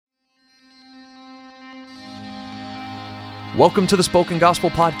Welcome to the Spoken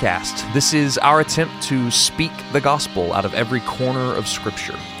Gospel Podcast. This is our attempt to speak the gospel out of every corner of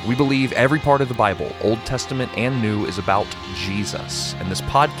Scripture. We believe every part of the Bible, Old Testament and New, is about Jesus. And this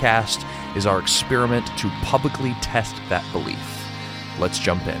podcast is our experiment to publicly test that belief. Let's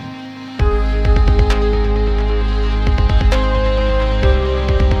jump in.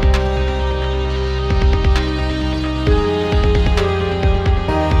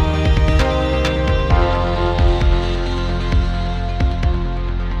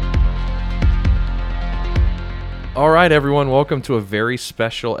 All right, everyone, welcome to a very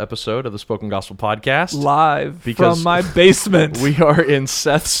special episode of the Spoken Gospel Podcast. Live from my basement. We are in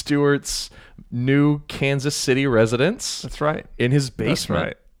Seth Stewart's new Kansas City residence. That's right. In his basement. That's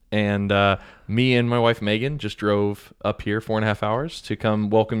right. And me and my wife, Megan, just drove up here 4.5 hours to come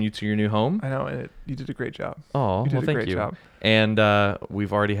welcome you to your new home. I know, and you did a great job. Oh, well, thank you. Job. And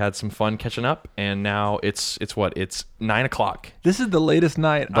we've already had some fun catching up, and now it's 9 o'clock. This is the latest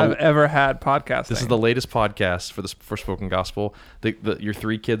night I've ever had podcasting. This is the latest podcast for Spoken Gospel. Your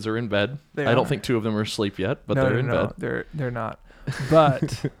 3 kids are in bed. I don't think 2 of them are asleep yet, but they're in bed. They're not.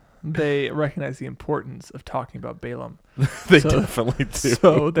 But they recognize the importance of talking about Balaam. They definitely do.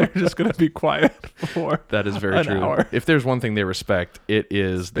 So they're just going to be quiet for that is very true. Hour. If there's one thing they respect, it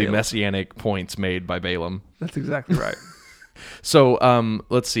is the messianic points made by Balaam. That's exactly right. So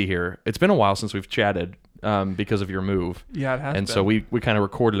let's see here. It's been a while since we've chatted because of your move. Yeah, it has and been. So we kind of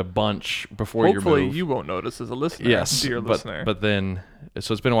recorded a bunch before your move. Hopefully you won't notice as a listener, dear listener. But then,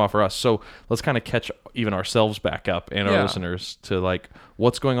 so it's been a while for us. So let's kind of catch even ourselves back up and our listeners to like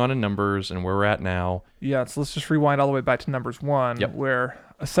what's going on in Numbers and where we're at now. Yeah, so let's just rewind all the way back to Numbers 1, where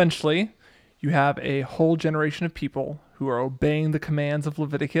essentially you have a whole generation of people who are obeying the commands of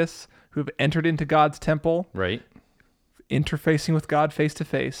Leviticus, who have entered into God's temple. Right. Interfacing with God face to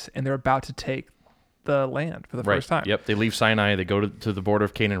face, and they're about to take the land for the first time. Yep, they leave Sinai, they go to the border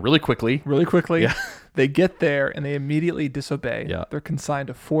of Canaan really quickly. Yeah. They get there, and they immediately disobey. Yeah. They're consigned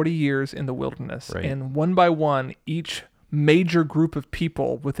to 40 years in the wilderness. Right. And one by one, each major group of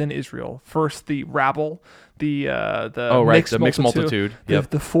people within Israel, first the rabble, the mixed multitude.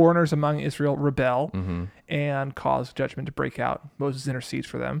 The foreigners among Israel rebel and cause judgment to break out. Moses intercedes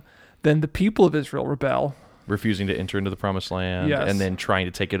for them. Then the people of Israel rebel, refusing to enter into the promised land, and then trying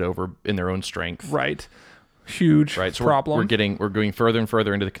to take it over in their own strength. Right. Huge problem. We're going further and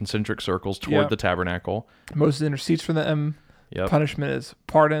further into the concentric circles toward the tabernacle. Moses intercedes for them. Punishment is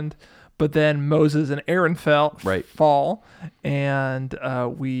pardoned. But then Moses and Aaron fall, and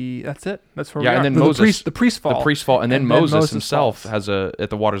that's it. That's where we are. And then the priests fall. The priests fall, and then Moses himself has at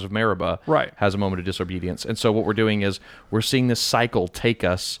the waters of Meribah, has a moment of disobedience. And so what we're doing is we're seeing this cycle take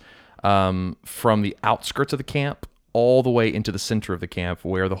us from the outskirts of the camp all the way into the center of the camp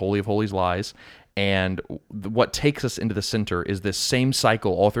where the Holy of Holies lies. And what takes us into the center is this same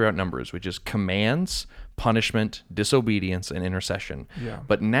cycle all throughout Numbers, which is commands, punishment, disobedience, and intercession. Yeah.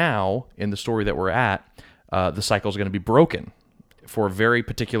 But now, in the story that we're at, the cycle is going to be broken for a very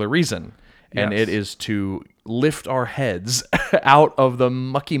particular reason. And it is to lift our heads out of the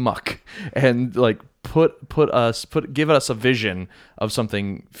mucky muck and like give us a vision of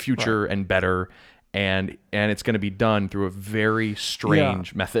something future and better, and it's going to be done through a very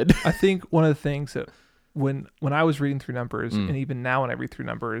strange method. I think one of the things that when I was reading through Numbers, and even now when I read through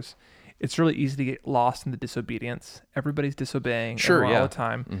Numbers, it's really easy to get lost in the disobedience. Everybody's disobeying all the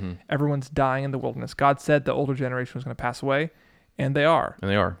time. Mm-hmm. Everyone's dying in the wilderness. God said the older generation was going to pass away, and they are.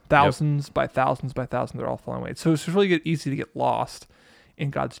 Thousands by thousands by thousands, they're all falling away. So it's really easy to get lost in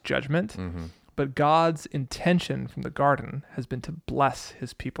God's judgment. Mm-hmm. But God's intention from the garden has been to bless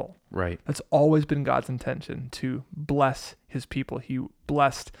his people. Right. That's always been God's intention, to bless his people. He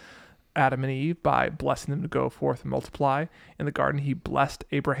blessed Adam and Eve by blessing them to go forth and multiply. In the garden, he blessed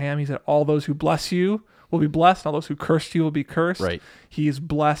Abraham. He said, all those who bless you will be blessed, and all those who curse you will be cursed. Right. He's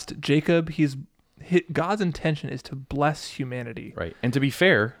blessed Jacob. God's intention is to bless humanity. Right. And to be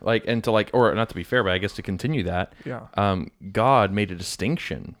fair, or not to be fair, but I guess to continue that, God made a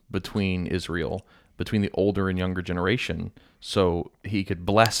distinction between Israel, between the older and younger generation, so he could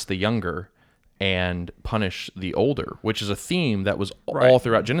bless the younger and punish the older, which is a theme that was all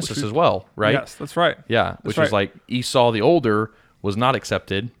throughout Genesis as well, right? Yes, that's right. Yeah, which is like Esau the older was not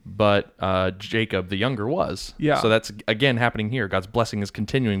accepted, but Jacob the younger was. Yeah. So that's, again, happening here. God's blessing is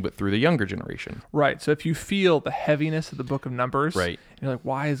continuing, but through the younger generation. Right. So if you feel the heaviness of the book of Numbers, and you're like,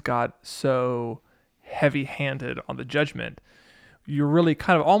 why is God so heavy-handed on the judgment? You're really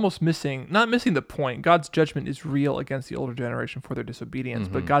kind of almost not missing the point. God's judgment is real against the older generation for their disobedience,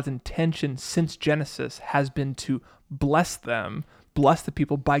 but God's intention since Genesis has been to bless them bless the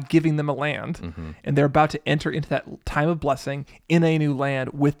people by giving them a land, and they're about to enter into that time of blessing in a new land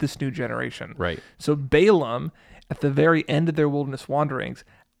with this new generation. Right. So Balaam, at the very end of their wilderness wanderings,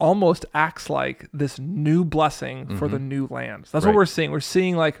 almost acts like this new blessing for the new land. So that's what we're seeing. We're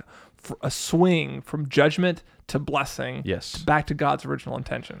seeing like a swing from judgment to blessing, back to God's original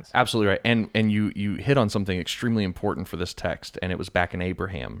intentions. Absolutely right. And you hit on something extremely important for this text, and it was back in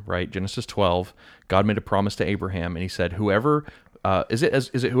Abraham, right? Genesis 12, God made a promise to Abraham, and he said, whoever, is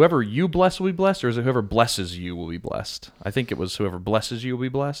it whoever you bless will be blessed, or is it whoever blesses you will be blessed? I think it was whoever blesses you will be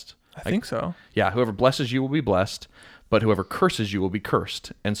blessed. I think so. Yeah, whoever blesses you will be blessed, but whoever curses you will be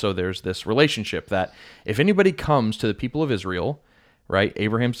cursed. And so there's this relationship that if anybody comes to the people of Israel, right,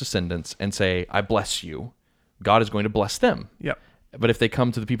 Abraham's descendants, and say, I bless you, God is going to bless them. Yep. But if they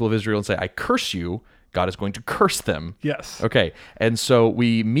come to the people of Israel and say, I curse you, God is going to curse them. Yes. Okay. And so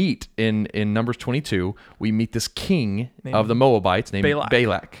we meet in Numbers 22, we meet this king of the Moabites named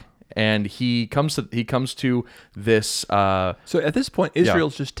Balak. And he comes to this. So at this point,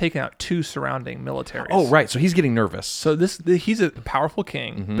 Israel's just taken out 2 surrounding militaries. Oh, right. So he's getting nervous. So he's a powerful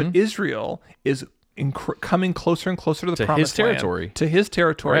king, but Israel is coming closer and closer to the promised land, to his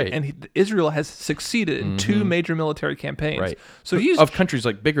territory, right. And Israel has succeeded in 2 major military campaigns. Right. So he's of countries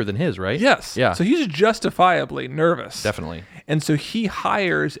like bigger than his, right? Yes. Yeah. So he's justifiably nervous. Definitely. And so he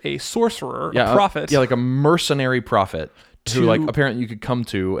hires a sorcerer, a prophet, like a mercenary prophet. Who like apparently you could come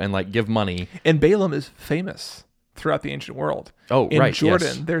to and like give money. And Balaam is famous throughout the ancient world. Oh, in right.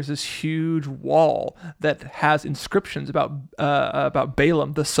 Jordan, there's this huge wall that has inscriptions about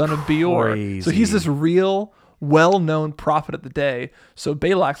Balaam, the son of Beor. Crazy. So he's this real, well-known prophet of the day. So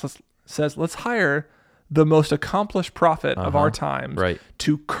Balak says, let's hire the most accomplished prophet of our times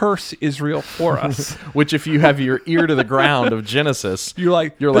to curse Israel for us. Which, if you have your ear to the ground of Genesis, you're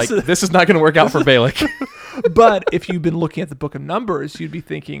like, this is not going to work out for Balak. But if you've been looking at the book of Numbers, you'd be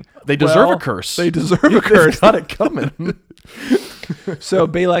thinking, they deserve a curse. They deserve a curse. Got it coming. So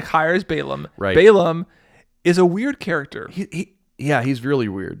Balak hires Balaam. Right. Balaam is a weird character. He's really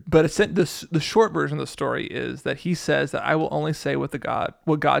weird. But the short version of the story is that he says that I will only say what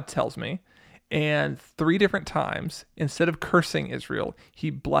God tells me. And 3 different times, instead of cursing Israel, he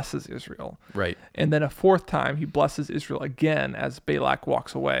blesses Israel. Right. And then a 4th time, he blesses Israel again as Balak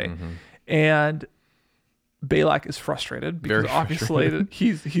walks away. And Balak is frustrated because obviously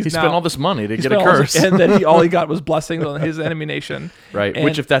he spent all this money to get a curse, and then all he got was blessings on his enemy nation. Right.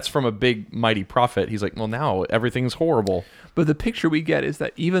 Which, if that's from a big mighty prophet, he's like, well, now everything's horrible. But the picture we get is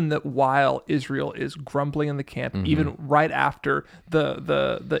that even that while Israel is grumbling in the camp, even right after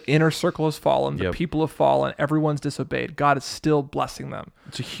the inner circle has fallen, the people have fallen, everyone's disobeyed, God is still blessing them.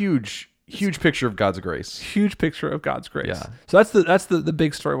 It's a huge picture of God's grace. Huge picture of God's grace. Yeah. So that's the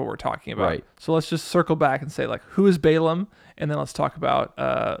big story of what we're talking about. Right. So let's just circle back and say, like, who is Balaam? And then let's talk about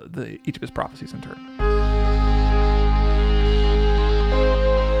each of his prophecies in turn.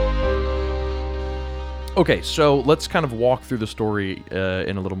 Okay, so let's kind of walk through the story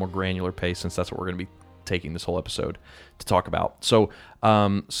in a little more granular pace, since that's what we're going to be taking this whole episode to talk about. So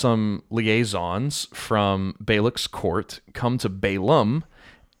some liaisons from Balak's court come to Balaam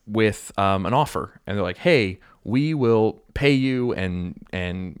with an offer, and they're like, hey, we will pay you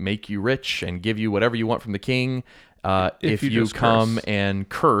and make you rich and give you whatever you want from the king if you come and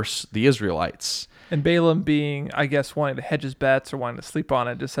curse the Israelites. And Balaam, being, I guess, wanting to hedge his bets or wanting to sleep on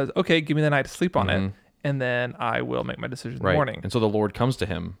it, just says, okay, give me the night to sleep on it, and then I will make my decision in the morning. And so the Lord comes to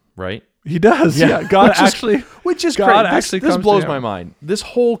him, right? He does, yeah. God which is God great. actually this blows my mind. This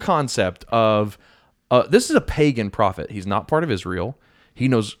whole concept of, this is a pagan prophet. He's not part of Israel. He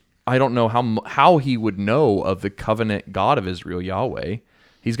knows, I don't know how he would know of the covenant God of Israel, Yahweh.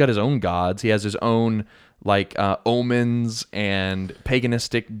 He's got his own gods. He has his own omens and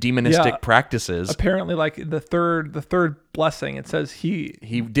paganistic, demonistic practices. Apparently, like the third blessing, it says he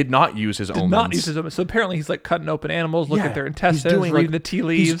did not use his omens. So apparently he's like cutting open animals, looking at their intestines, reading the tea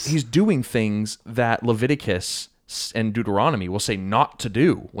leaves. He's doing things that Leviticus and Deuteronomy will say not to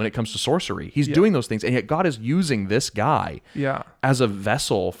do when it comes to sorcery. He's doing those things, and yet God is using this guy as a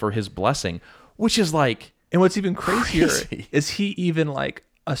vessel for his blessing, which is like... And what's even crazier is he even like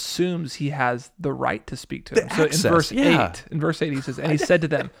assumes he has the right to speak to him. So in verse 8 he says, and he said to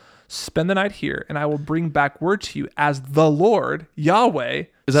them, spend the night here, and I will bring back word to you as the Lord, Yahweh,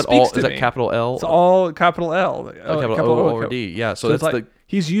 is that speaks all? to is me. that capital L? It's all capital L. Capital O or D. Yeah. So that's like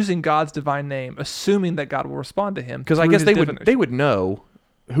he's using God's divine name, assuming that God will respond to him. Because I guess they would know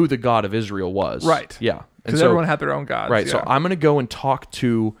who the God of Israel was. Right. Yeah. Because everyone had their own gods. Right. Yeah. So I'm going to go and talk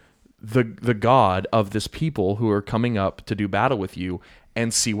to the God of this people who are coming up to do battle with you,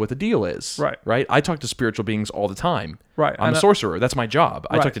 and see what the deal is. Right. Right. I talk to spiritual beings all the time. Right. I'm a sorcerer. That's my job.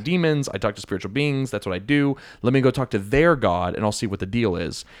 I talk to demons. I talk to spiritual beings. That's what I do. Let me go talk to their God, and I'll see what the deal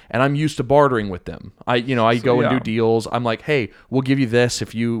is. And I'm used to bartering with them. I go and do deals. I'm like, hey, we'll give you this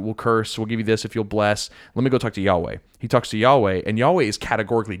if you will curse. We'll give you this if you'll bless. Let me go talk to Yahweh. He talks to Yahweh, and Yahweh is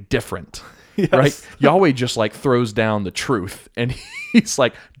categorically different. Yes. Right? Yahweh just like throws down the truth, and he's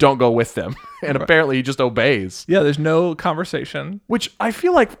like, don't go with them. And apparently he just obeys. Yeah, there's no conversation. Which I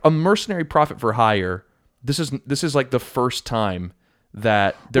feel like a mercenary prophet for hire, this is like the first time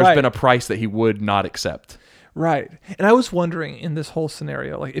that there's been a price that he would not accept. Right. And I was wondering in this whole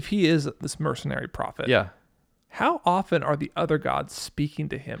scenario, like if he is this mercenary prophet, how often are the other gods speaking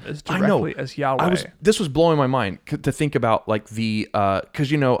to him as directly as Yahweh? This was blowing my mind to think about like the, because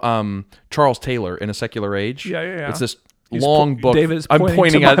Charles Taylor in A Secular Age. Yeah. It's this long book. David's I'm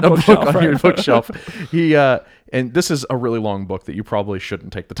pointing at a book on your right. bookshelf. He and this is a really long book that you probably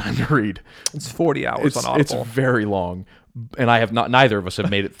shouldn't take the time to read. It's 40 hours on Audible. It's very long, and I have not. Neither of us have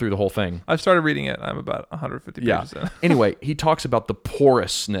made it through the whole thing. I've started reading it. I'm about 150 pages in. Anyway, he talks about the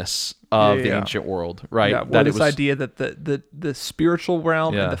porousness of the ancient world, right? Yeah, that idea that the spiritual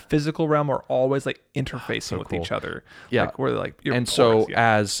realm and the physical realm are always like interfacing with each other. Yeah, like, where like and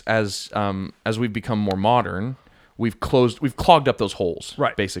porous, as we've become more modern, we've clogged up those holes,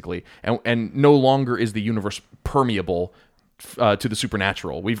 right? Basically, and no longer is the universe permeable to the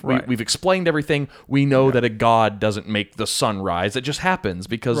supernatural. We've explained everything. We know that a god doesn't make the sun rise. It just happens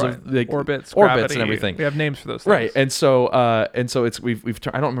because of the orbits and everything. We have names for those things. Right. And so it's we've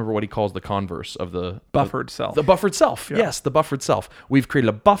I don't remember what he calls the converse of the buffered self. The buffered self. Yeah. Yes, the buffered self. We've created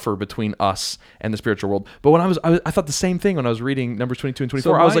a buffer between us and the spiritual world. But when I thought the same thing when I was reading Numbers 22 and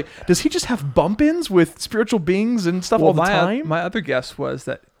 24. I was like, does he just have bump-ins with spiritual beings and stuff all the time? My other guess was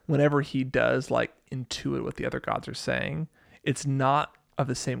that whenever he does like intuit what the other gods are saying, it's not of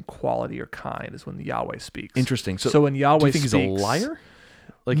the same quality or kind as when the Yahweh speaks. Interesting. So when Yahweh do you think speaks, he's a liar?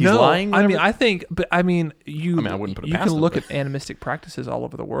 Like he's lying? I wouldn't put it past I wouldn't put it you past can him, look at animistic practices all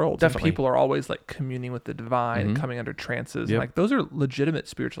over the world. Definitely. And people are always like communing with the divine and coming under trances. And, like those are legitimate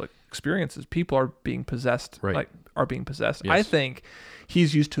spiritual experiences. People are being possessed, are being possessed. Yes. I think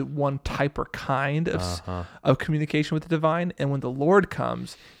he's used to one type or kind of communication with the divine, and when the Lord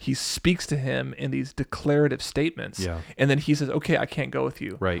comes, he speaks to him in these declarative statements, and then he says, okay, I can't go with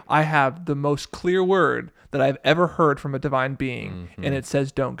you. Right. I have the most clear word that I've ever heard from a divine being, and it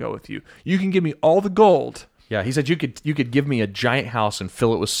says, don't go with you. You can give me all the gold. Yeah, he said you could give me a giant house and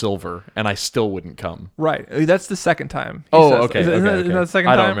fill it with silver, and I still wouldn't come. Right. That's the second time. Okay. Isn't that the second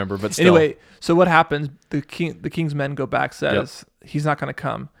time? I don't remember, but still. Anyway, so what happens? The king's men go back, says he's not going to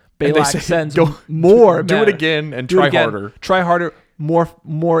come. Balak sends more men. Do it again and try harder. Try harder.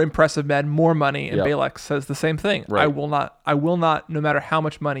 More impressive men, more money. And Balak says the same thing. Right. I will not, no matter how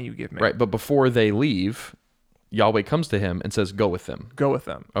much money you give me. Right. But before they leave, Yahweh comes to him and says, go with them. Go with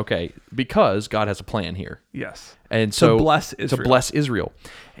them. Okay. Because God has a plan here. Yes. And so to bless Israel.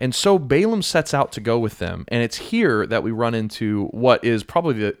 And so Balaam sets out to go with them. And it's here that we run into what is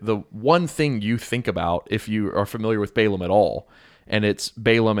probably the one thing you think about if you are familiar with Balaam at all. And it's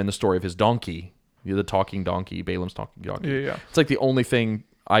Balaam and the story of his donkey, the talking donkey, Balaam's talking donkey. Yeah. It's like the only thing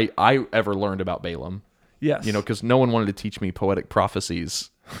I ever learned about Balaam. Yes. Because no one wanted to teach me poetic prophecies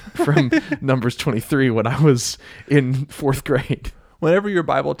from Numbers 23 when I was in 4th grade. Whenever your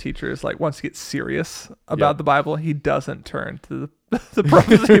Bible teacher is like wants to get serious about the Bible, he doesn't turn to the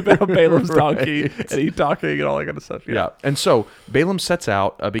prophecy about Balaam's donkey and he talking and all that kind of stuff. Yeah. And so Balaam sets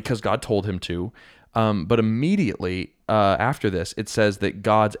out because God told him to. But immediately after this, it says that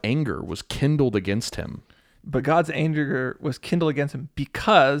God's anger was kindled against him. But God's anger was kindled against him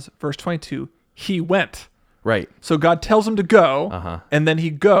because, verse 22, he went. Right. So God tells him to go, and then he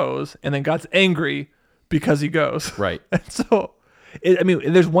goes, and then God's angry because he goes. Right. And so,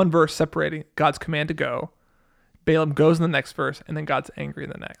 there's one verse separating God's command to go. Balaam goes in the next verse, and then God's angry in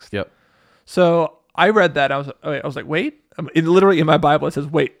the next. Yep. So I read that. I was like, wait. Literally in my Bible, it says,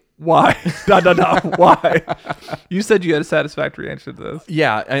 wait. Why? Why? You said you had a satisfactory answer to this.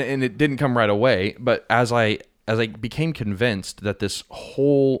 Yeah, and it didn't come right away. But as I became convinced that this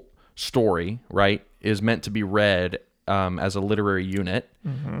whole story, right, is meant to be read as a literary unit,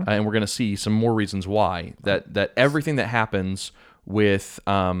 and we're going to see some more reasons why that everything that happens with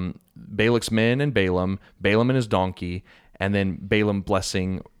Balak's men and Balaam and his donkey, and then Balaam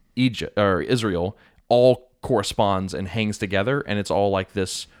blessing Egypt or Israel, all corresponds and hangs together, and it's all like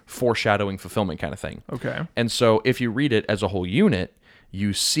this foreshadowing fulfillment kind of thing. Okay. And so if you read it as a whole unit,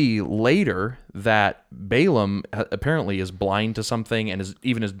 you see later that Balaam apparently is blind to something, and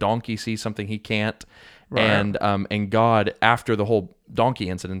even his donkey sees something he can't. And God, after the whole donkey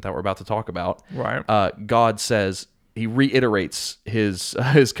incident that we're about to talk about, God says, he reiterates his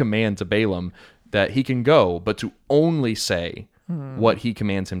command to Balaam that he can go, but to only say what he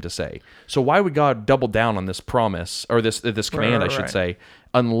commands him to say. So why would God double down on this promise, or this command, I should say,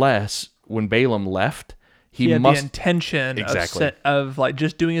 unless when Balaam left, he had must the intention of like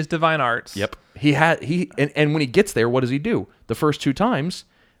just doing his divine arts. Yep. And when he gets there, what does he do? The first 2 times,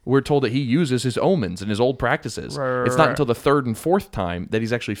 we're told that he uses his omens and his old practices. It's not until the 3rd and 4th time that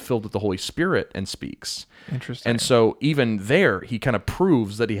he's actually filled with the Holy Spirit and speaks. Interesting. And so even there, he kind of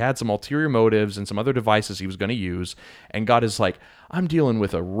proves that he had some ulterior motives and some other devices he was going to use. And God is like, I'm dealing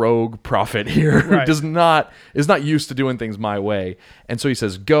with a rogue prophet here who is not used to doing things my way. And so he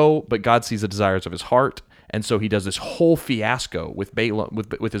says, go, but God sees the desires of his heart. And so he does this whole fiasco with Balaam,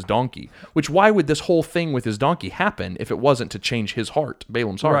 with his donkey. Which, why would this whole thing with his donkey happen if it wasn't to change his heart,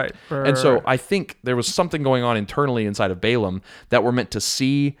 Balaam's heart? And so I think there was something going on internally inside of Balaam that we're meant to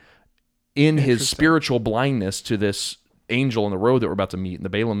see in his spiritual blindness to this angel on the road that we're about to meet in the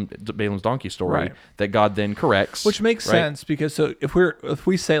Balaam's donkey story that God then corrects. Which makes sense, because so if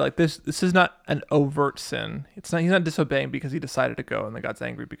we say like this is not an overt sin. He's not disobeying because he decided to go and then God's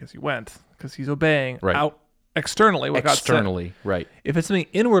angry because he went, because he's obeying out externally what God said. Right. If it's something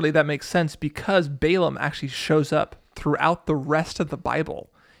inwardly, that makes sense, because Balaam actually shows up throughout the rest of the Bible.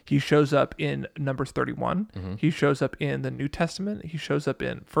 He shows up in Numbers 31. Mm-hmm. He shows up in the New Testament. He shows up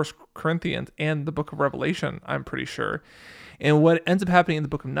in 1 Corinthians and the book of Revelation, I'm pretty sure. And what ends up happening in the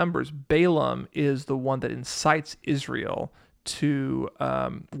book of Numbers, Balaam is the one that incites Israel to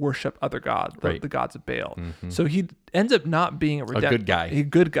worship other gods, the gods of Baal. Mm-hmm. So he ends up not being a good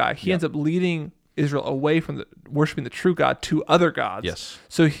guy. He ends up leading Israel away from worshiping the true God to other gods. Yes.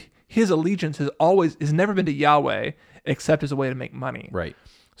 So his allegiance has never been to Yahweh, except as a way to make money. Right.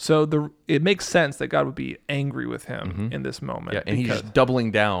 So it makes sense that God would be angry with him in this moment. Yeah, and he's just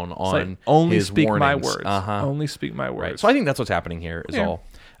doubling down on only his speak warnings. my words. Only speak my words. Right. So I think that's what's happening here is all.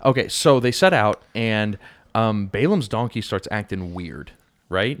 Okay, so they set out, and Balaam's donkey starts acting weird,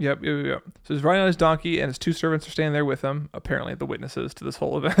 right? Yep. So he's riding on his donkey, and his 2 servants are standing there with him, apparently the witnesses to this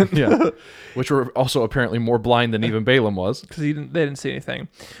whole event. Which were also apparently more blind than even Balaam was. Because they didn't see anything.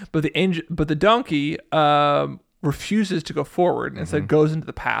 But the donkey refuses to go forward and instead goes into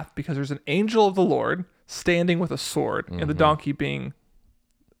the path, because there's an angel of the Lord standing with a sword, and the donkey, being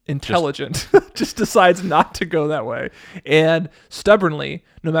intelligent, just decides not to go that way, and stubbornly,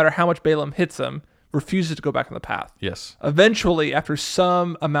 no matter how much Balaam hits him, refuses to go back on the path. Yes. Eventually, after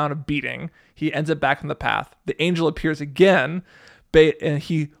some amount of beating, he ends up back on the path. The angel appears again, and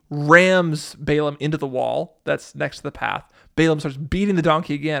he rams Balaam into the wall that's next to the path. Balaam starts beating the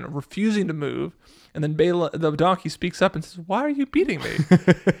donkey again, refusing to move. And then the donkey speaks up and says, "Why are you beating me?"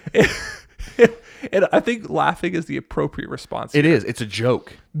 And I think laughing is the appropriate response. It is. It's a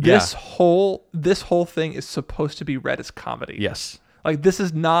joke. This whole thing is supposed to be read as comedy. Yes. Like this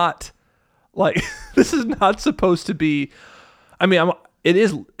is not supposed to be. I mean,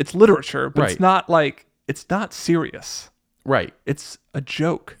 it's literature, but it's not serious. Right. It's a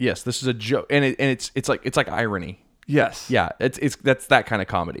joke. Yes, this is a joke, and it's like irony. Yes. Yeah, that's that kind of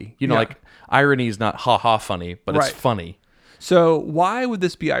comedy. Like irony is not ha funny, but it's funny. So why would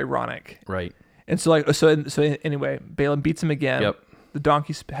this be ironic? Right. And so anyway, Balaam beats him again. Yep. The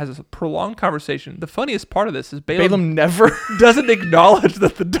donkey has a prolonged conversation. The funniest part of this is Balaam never doesn't acknowledge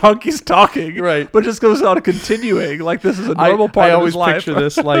that the donkey's talking, right? But just goes on continuing like this is a normal part of his life. I always picture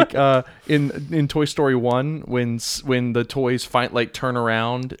this like in Toy Story 1 when the toys turn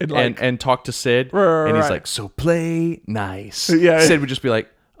around and talk to Sid, and he's like, "So play nice." Yeah. Sid would just be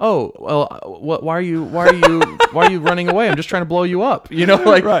like, "Oh, well, why are you running away? I'm just trying to blow you up." He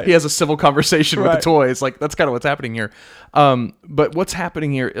has a civil conversation with the toys. Like that's kind of what's happening here. But what's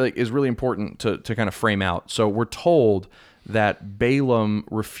happening here is really important to kind of frame out. So we're told that Balaam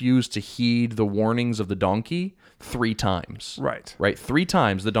refused to heed the warnings of the donkey 3 times. Right. 3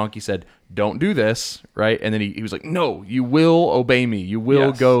 times the donkey said, "Don't do this." Right. And then he was like, "No, you will obey me. You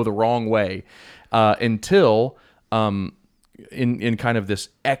will go the wrong way," until in kind of this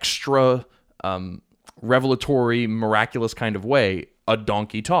extra revelatory, miraculous kind of way, a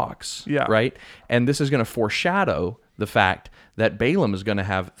donkey talks. Yeah. Right? And this is going to foreshadow the fact that Balaam is going to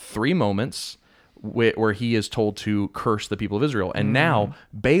have 3 moments where he is told to curse the people of Israel. And now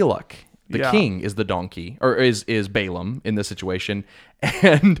Balak, the king, is the donkey, or is Balaam in this situation,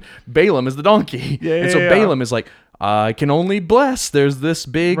 and Balaam is the donkey. Balaam is like, I can only bless. There's this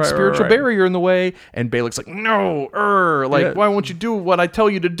big spiritual barrier in the way. And Balak's like, no, why won't you do what I tell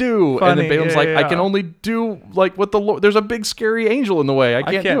you to do? Funny. And then Balaam's I can only do like what the Lord, there's a big scary angel in the way. I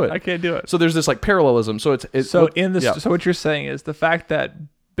can't do it. I can't do it. So there's this like parallelism. So so what you're saying is the fact that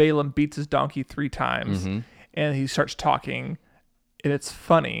Balaam beats his donkey 3 times and he starts talking, and it's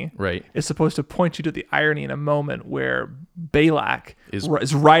funny. Right. It's supposed to point you to the irony in a moment where Balak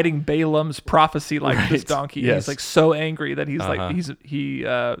is writing Balaam's prophecy like this donkey. Yes. He's like so angry that he's like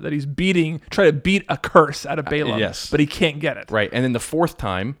that he's trying to beat a curse out of Balaam. Yes. But he can't get it. Right. And then the 4th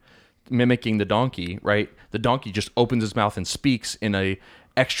time, mimicking the donkey, right? The donkey just opens his mouth and speaks in a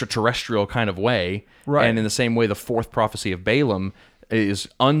extraterrestrial kind of way. Right. And in the same way, the 4th prophecy of Balaam is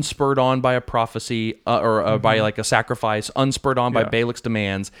unspurred on by a prophecy or by like a sacrifice, unspurred on by Balak's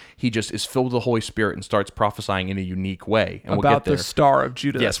demands. He just is filled with the Holy Spirit and starts prophesying in a unique way. And about we'll get there. The star of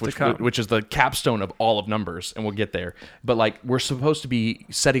Judah. Yes, which is the capstone of all of Numbers, and we'll get there. But like we're supposed to be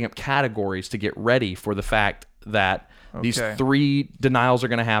setting up categories to get ready for the fact that these 3 denials are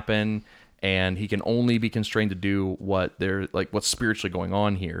going to happen. And he can only be constrained to do what's spiritually going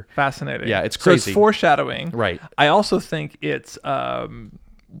on here. Fascinating. Yeah, it's crazy. So it's foreshadowing. Right. I also think it's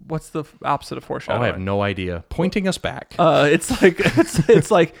what's the opposite of foreshadowing? Oh, I have no idea. Pointing us back. It's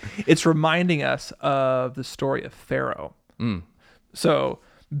reminding us of the story of Pharaoh. So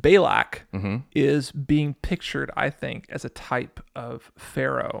Balak is being pictured, I think, as a type of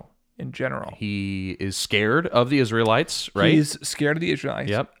Pharaoh in general. He is scared of the Israelites, right? He's scared of the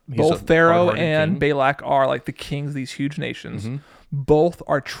Israelites. Yep. Both Pharaoh and Balak are like the kings of these huge nations. Both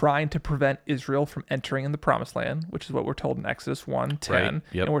are trying to prevent Israel from entering in the Promised Land, which is what we're told in Exodus 1:10. Right.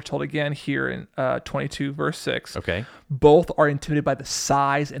 Yep. And we're told again here in 22, verse 6. Okay. Both are intimidated by the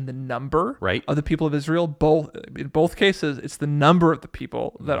size and the number of the people of Israel. In both cases, it's the number of the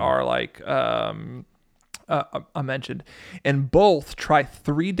people that are like mentioned, and both try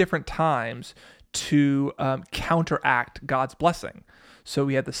 3 different times to counteract God's blessing. So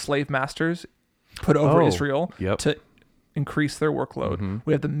we had the slave masters put over Israel to increase their workload.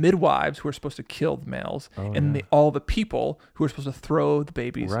 We have the midwives who are supposed to kill the males, and all the people who are supposed to throw the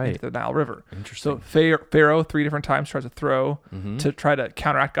babies into the Nile River. Interesting. So Pharaoh 3 different times tries to throw to try to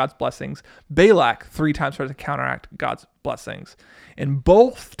counteract God's blessings. Balak 3 times tries to counteract God's blessings. And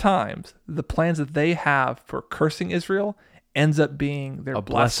both times, the plans that they have for cursing Israel ends up being their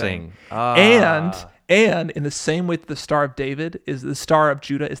blessing. And in the same way that the Star of David is the Star of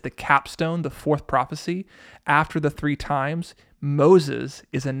Judah is the capstone, the 4th prophecy, after the 3 times, Moses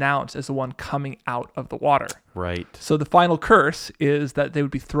is announced as the one coming out of the water. Right. So the final curse is that they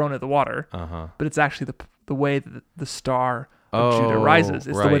would be thrown into the water, but it's actually the way that the Star of Judah rises.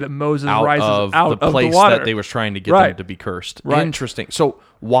 It's the way that Moses rises out of the place that they were trying to get them to be cursed. Right. Interesting. So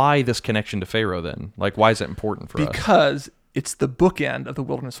why this connection to Pharaoh then? Like, why is that important for us? Because it's the bookend of the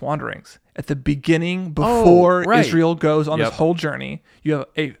wilderness wanderings. At the beginning, before Israel goes on this whole journey, you have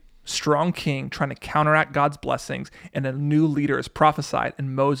a strong king trying to counteract God's blessings, and a new leader is prophesied,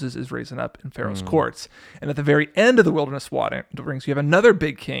 and Moses is raising up in Pharaoh's courts. And at the very end of the wilderness wanderings, you have another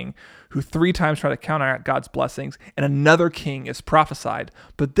big king who 3 times try to counteract God's blessings, and another king is prophesied.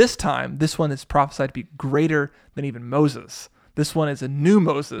 But this time, this one is prophesied to be greater than even Moses. This one is a new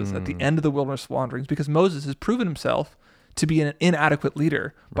Moses at the end of the wilderness wanderings, because Moses has proven himself to be an inadequate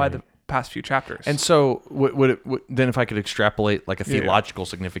leader by the past few chapters. And so then if I could extrapolate like a theological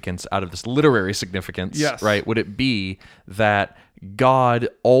significance out of this literary significance, right, would it be that God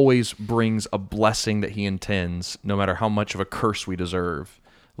always brings a blessing that he intends no matter how much of a curse we deserve?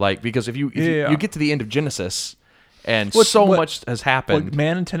 Like, because if you get to the end of Genesis and much has happened. What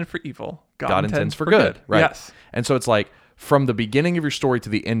man intended for evil, God intends for good, right? Yes. And so it's like, from the beginning of your story to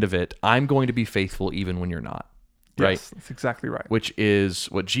the end of it, I'm going to be faithful even when you're not. Right. Yes, that's exactly right. Which is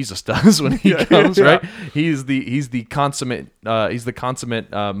what Jesus does when he comes, right? He's the consummate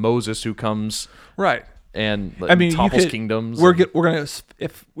Moses who comes, right, and topples kingdoms. We're gonna,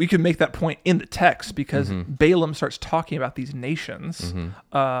 if we could make that point in the text, because Balaam starts talking about these nations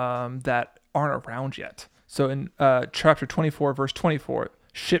that aren't around yet. So in chapter 24, verse 24,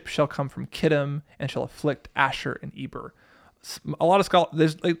 ships shall come from Kittim and shall afflict Asher and Eber. A lot of scholars,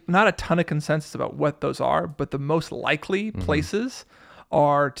 there's not a ton of consensus about what those are, but the most likely places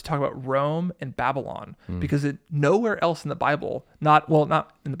are to talk about Rome and Babylon, because nowhere else in the Bible, not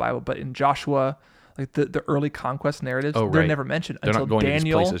in the Bible, but in Joshua, like the early conquest narratives, they're never mentioned until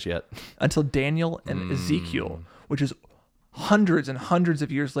Daniel and Ezekiel, which is hundreds and hundreds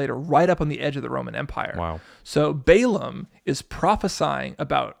of years later, right up on the edge of the Roman Empire. Wow. So Balaam is prophesying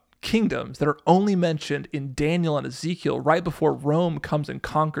about kingdoms that are only mentioned in Daniel and Ezekiel right before Rome comes and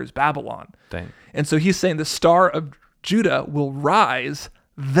conquers Babylon. Dang. And so he's saying the star of Judah will rise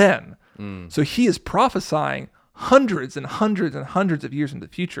then. So he is prophesying hundreds and hundreds and hundreds of years in the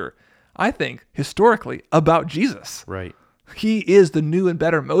future, I think, historically, about Jesus. Right. He is the new and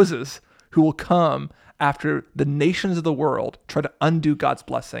better Moses who will come after the nations of the world try to undo God's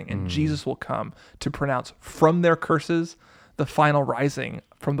blessing, and Jesus will come to pronounce from their curses the final rising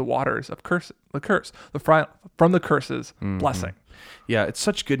from the waters of from the curses blessing. Yeah, it's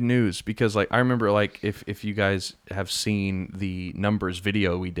such good news because I remember if you guys have seen the Numbers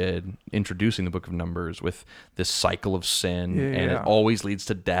video we did introducing the book of Numbers with this cycle of sin and it always leads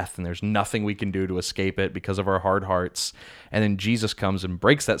to death and there's nothing we can do to escape it because of our hard hearts. And then Jesus comes and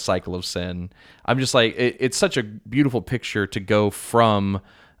breaks that cycle of sin. I'm just it's such a beautiful picture to go from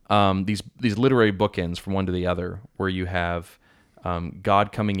these literary bookends from one to the other, where you have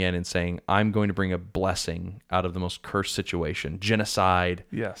God coming in and saying, I'm going to bring a blessing out of the most cursed situation, genocide,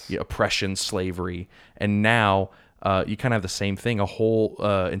 oppression, slavery. And now you kind of have the same thing. A whole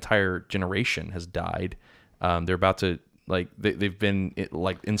entire generation has died. They're about to, they've been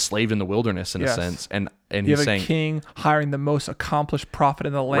enslaved in the wilderness in a sense. And you he's have a king hiring the most accomplished prophet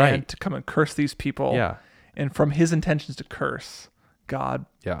in the land to come and curse these people. Yeah. And from his intentions to curse, God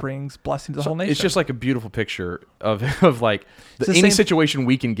brings blessing to the whole nation. It's just like a beautiful picture of any situation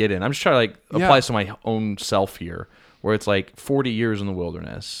we can get in. I'm just trying to apply this to my own self here, where it's 40 years in the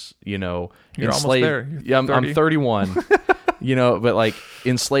wilderness, You're enslaved. Almost there. I'm 31, but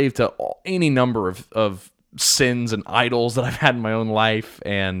enslaved to any number of sins and idols that I've had in my own life.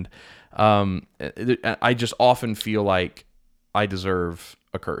 And I just often feel like I deserve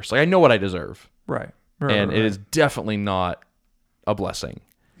a curse. I know what I deserve. Right. And it is definitely not a blessing.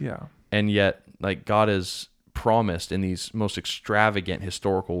 Yeah. And yet, God has promised in these most extravagant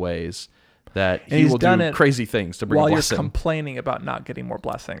historical ways that he will do crazy things to bring a blessing. While you're complaining about not getting more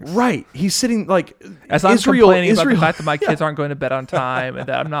blessings. Right. He's sitting as I'm complaining about the fact that my kids aren't going to bed on time and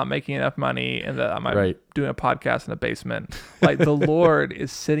that I'm not making enough money and that I'm doing a podcast in a basement. The Lord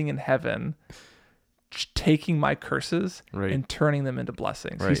is sitting in heaven taking my curses and turning them into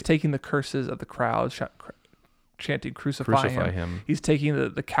blessings. He's taking the curses of the crowd chanting, crucify him. He's taking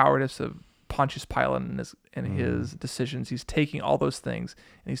the cowardice of Pontius Pilate and his decisions. He's taking all those things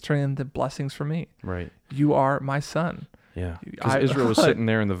and he's turning them into blessings for me. Right. You are my son. Yeah. Because Israel was sitting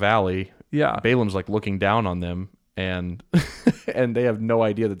there in the valley. Yeah. Balaam's looking down on them and and they have no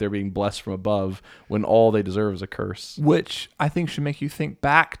idea that they're being blessed from above when all they deserve is a curse. Which I think should make you think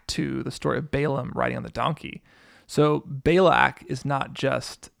back to the story of Balaam riding on the donkey. So Balak is not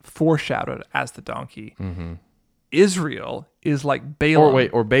just foreshadowed as the donkey. Mm-hmm. Israel is like Balaam.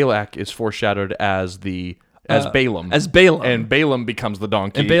 Or Balak is foreshadowed as Balaam. As Balaam. And Balaam becomes the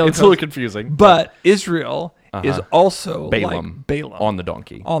donkey. It's a little confusing. But Israel is also Balaam, like Balaam. On the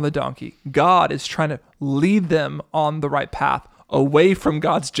donkey. On the donkey. God is trying to lead them on the right path away from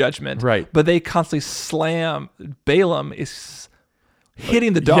God's judgment. Right. But they constantly slam. Balaam is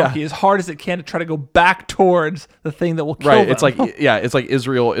hitting the donkey as hard as it can to try to go back towards the thing that will kill them. It's like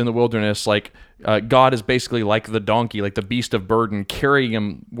Israel in the wilderness. God is basically like the donkey, like the beast of burden, carrying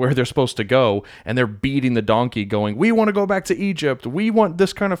them where they're supposed to go, and they're beating the donkey, going, "We want to go back to Egypt. We want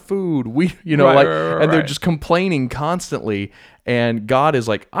this kind of food. They're just complaining constantly." And God is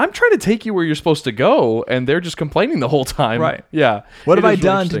like, "I'm trying to take you where you're supposed to go," and they're just complaining the whole time. Right? Yeah. What have I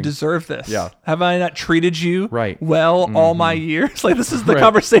done to deserve this? Yeah. Have I not treated you well all my years? This is the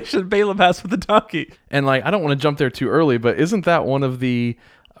conversation Balaam has with the donkey. And I don't want to jump there too early, but isn't that one of the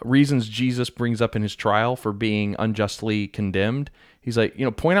reasons Jesus brings up in his trial for being unjustly condemned? He's like,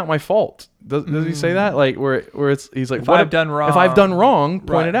 point out my fault. Does he say that? He's like, if I've done wrong,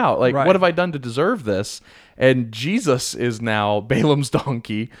 point it out. What have I done to deserve this? And Jesus is now Balaam's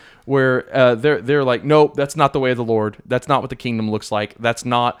donkey, where they're like, nope, that's not the way of the Lord. That's not what the kingdom looks like. That's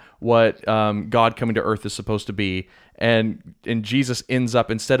not what God coming to earth is supposed to be. And Jesus ends up,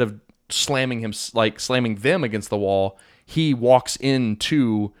 instead of slamming them against the wall, he walks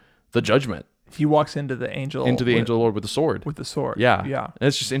into the judgment. He walks into the angel of the Lord with the sword. With the sword. Yeah. Yeah. And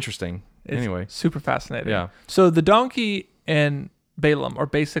it's just interesting. Anyway. Super fascinating. Yeah. So the donkey and Balaam are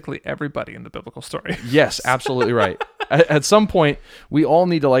basically everybody in the biblical story. Yes, absolutely right. At some point, we all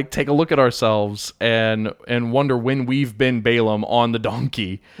need to take a look at ourselves and wonder when we've been Balaam on the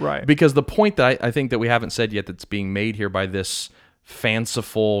donkey. Right. Because the point that I think that we haven't said yet that's being made here by this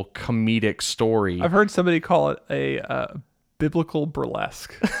fanciful comedic story. I've heard somebody call it a biblical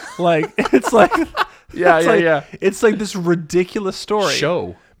burlesque. It's like it's like this ridiculous story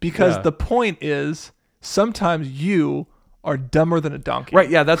show, because the point is sometimes you are dumber than a donkey. Right,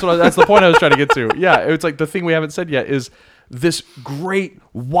 yeah, that's the point I was trying to get to. Yeah, it's like the thing we haven't said yet is this great,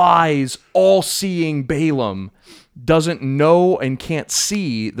 wise, all-seeing Balaam doesn't know and can't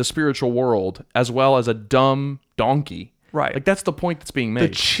see the spiritual world as well as a dumb donkey. Right. Like, that's the point that's being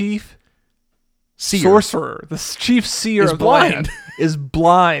made. The chief seer. sorcerer, the chief seer is of the blind. land is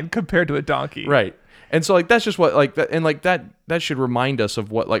blind compared to a donkey. Right. And so, like, that's just what, like, that, and like that should remind us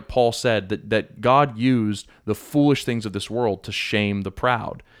of what, like, Paul said, that God used the foolish things of this world to shame the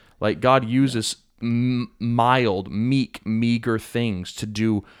proud. Like, God uses mild, meek, meager things to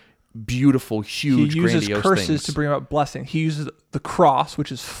do beautiful, huge, grandiose things. He uses curses to bring about blessing. He uses the cross,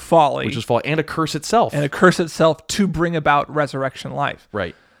 which is folly. And a curse itself. And a curse itself to bring about resurrection life.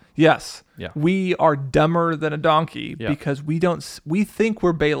 Right. Yes. Yeah. We are dumber than a donkey because we think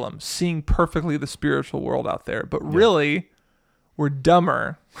we're Balaam, seeing perfectly the spiritual world out there, but really we're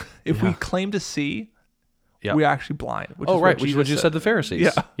dumber. If we claim to see, we're actually blind. Which is which is what you said to the Pharisees.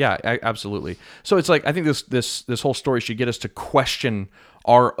 Yeah, absolutely. So it's like, I think this whole story should get us to question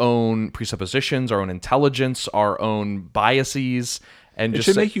our own presuppositions, our own intelligence, our own biases. And it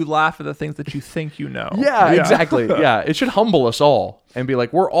should make you laugh at the things that you think you know. Yeah, exactly. Yeah, it should humble us all and be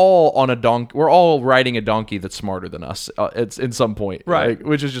like, we're all on a donkey. We're all riding a donkey that's smarter than us. It's in some point, right? Like,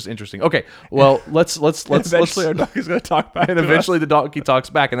 which is just interesting. Okay, well, let's eventually our donkey's going to talk back, and eventually the donkey talks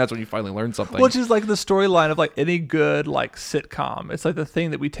back, and that's when you finally learn something. Which is like the storyline of like any good like sitcom. It's like the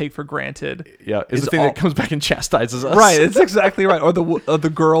thing that we take for granted. Yeah, is the thing that comes back and chastises us. Right, it's exactly right. Or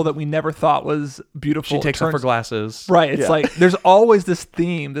the girl that we never thought was beautiful. She takes off her glasses. Right. It's like there's always this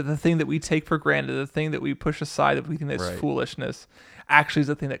theme that the thing that we take for granted, the thing that we push aside, that we think that's foolishness, actually is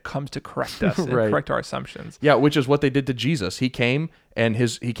the thing that comes to correct us and correct our assumptions. Yeah, which is what they did to Jesus. He came and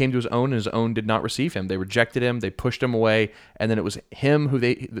he came to his own, and his own did not receive him. They rejected him. They pushed him away, and then it was him who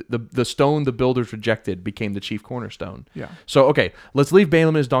the stone the builders rejected became the chief cornerstone. Yeah. So okay, let's leave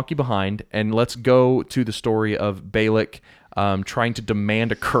Balaam and his donkey behind, and let's go to the story of Balak trying to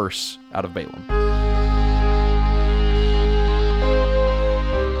demand a curse out of Balaam.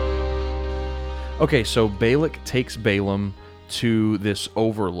 Okay, so Balak takes Balaam to this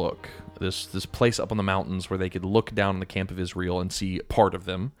overlook, this place up on the mountains where they could look down on the camp of Israel and see part of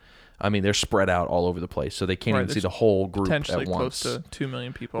them. I mean, they're spread out all over the place, so they can't even see the whole group at once. Potentially close to 2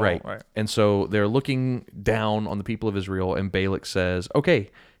 million people. Right. And so they're looking down on the people of Israel, and Balak says,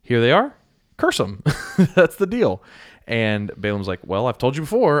 okay, here they are, curse them. That's the deal. And Balaam's like, well, I've told you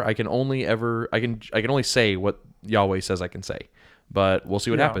before, I can only say what Yahweh says I can say. But we'll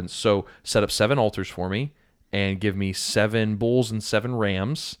see what happens. So set up 7 altars for me and give me 7 bulls and 7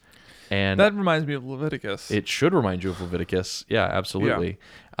 rams. And that reminds me of Leviticus. It should remind you of Leviticus. Yeah, absolutely.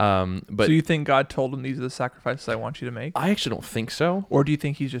 Yeah. But so you think God told him these are the sacrifices I want you to make? I actually don't think so. Or do you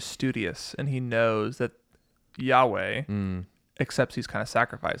think he's just studious and he knows that Yahweh accepts these kind of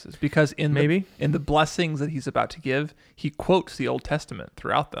sacrifices? Because in the blessings that he's about to give, he quotes the Old Testament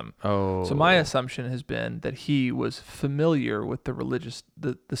throughout them. Oh. So my assumption has been that he was familiar with the religious,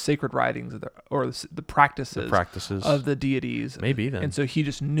 the sacred writings of the practices of the deities. Maybe then. And so he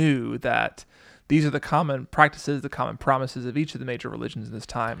just knew that these are the common practices, the common promises of each of the major religions in this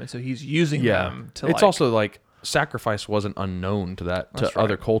time. And so he's using them to It's also like sacrifice wasn't unknown to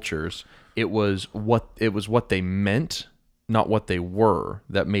other cultures. It was what they meant, not what they were,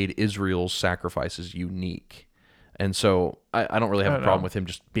 that made Israel's sacrifices unique. And so I don't really have a problem with him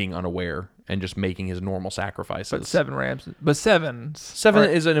just being unaware and just making his normal sacrifices. But 7 rams. But 7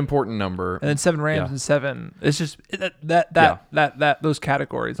 is an important number. And then 7 rams and 7. It's just those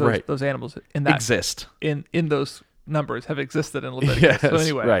categories, those animals in that exist in those numbers have existed in Leviticus. Yes, so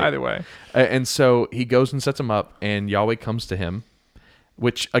anyway, either way. And so he goes and sets him up, and Yahweh comes to him,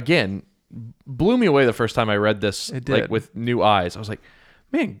 which again blew me away the first time I read this, like with new eyes. I was like,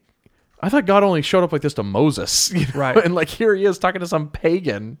 man, I thought God only showed up like this to Moses, right? And like here he is talking to some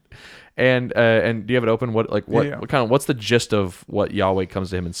pagan. And do you have it open? What what's the gist of what Yahweh comes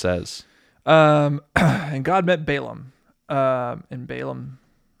to him and says? And God met Balaam, and Balaam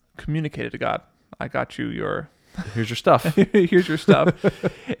communicated to God, "I got you here's your stuff. Here's your stuff."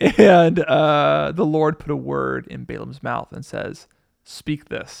 And the Lord put a word in Balaam's mouth and says, "Speak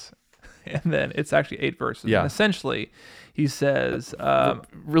this." And then it's actually 8 verses. Yeah. And essentially, he says...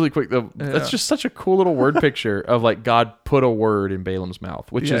 really quick, though, that's just such a cool little word picture of like God put a word in Balaam's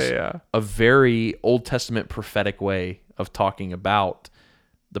mouth, which is a very Old Testament prophetic way of talking about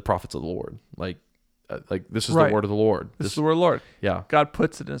the prophets of the Lord. Like, like this is the word of the Lord. This is the word of the Lord. Yeah. God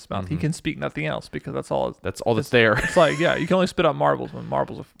puts it in his mouth. He can speak nothing else because that's all that's there. It's like, yeah, you can only spit out marbles when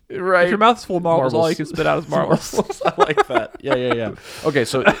marbles are right. If your mouth's full of marbles, all you can spit out is marbles. I like that. Yeah. Okay,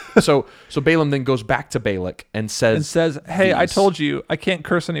 so Balaam then goes back to Balak and says, "Hey, I told you I can't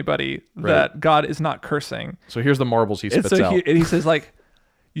curse anybody. That God is not cursing." So here's the marbles he spits out. He says, like,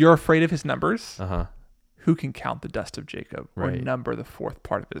 "You're afraid of his numbers? Uh-huh. Who can count the dust of Jacob or number the fourth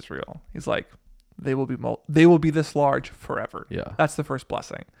part of Israel?" He's like, they will be this large forever. Yeah. That's the first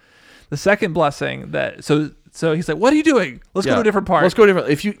blessing. The second blessing so he's like, "What are you doing? Let's go to a different part." Let's go different.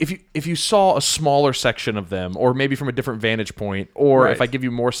 If you saw a smaller section of them, or maybe from a different vantage point, or if I give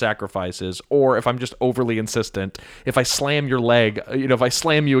you more sacrifices, or if I'm just overly insistent, if I slam your leg, if I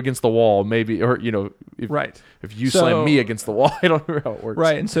slam you against the wall, maybe, or if you slam me against the wall, I don't know how it works.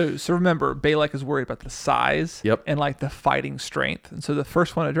 Right, and so remember, Balak is worried about the size, yep, and like the fighting strength, and so the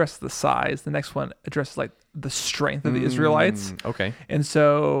first one addresses the size, the next one addresses like the strength of the Israelites. Okay, and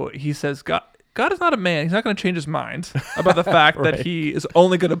so he says, God is not a man. He's not going to change his mind about the fact that he is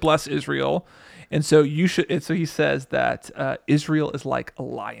only going to bless Israel. And so so he says that Israel is like a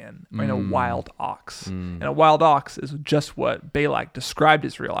lion or a wild ox. And a wild ox is just what Balak described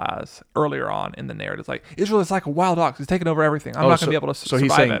Israel as earlier on in the narrative. It's like, Israel is like a wild ox. He's taking over everything. I'm not going to be able to survive it.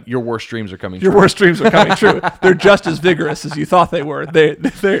 So he's saying your worst dreams are coming true. Your worst dreams are coming true. They're just as vigorous as you thought they were.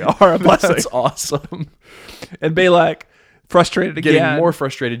 They are a blessing. That's awesome. And Balak, frustrated again. Getting more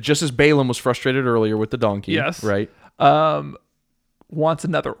frustrated, just as Balaam was frustrated earlier with the donkey. Yes. Right. Wants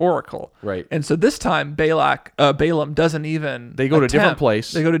another oracle. Right. And so this time Balaam doesn't even They go to a different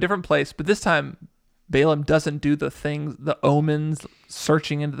place. They go to a different place, but this time Balaam doesn't do the things, the omens,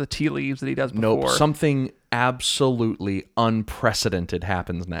 searching into the tea leaves that he does before. Nope. Something absolutely unprecedented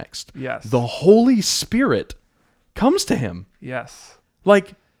happens next. Yes. The Holy Spirit comes to him. Yes.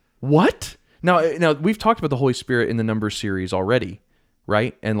 Like, what? Now we've talked about the Holy Spirit in the Numbers series already,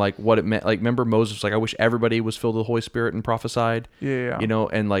 right? And like what it meant. Like, remember Moses was like, I wish everybody was filled with the Holy Spirit and prophesied. Yeah.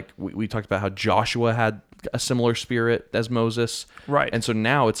 And like we talked about how Joshua had a similar spirit as Moses. Right. And so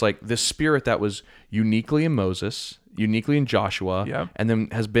now it's like this spirit that was uniquely in Moses, uniquely in Joshua, and then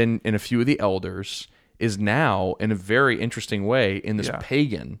has been in a few of the elders, is now in a very interesting way in this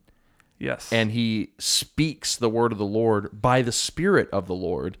pagan. Yes. And he speaks the word of the Lord by the Spirit of the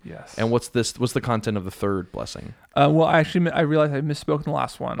Lord. Yes. And what's the content of the third blessing? Well, actually, I realized I misspoke in the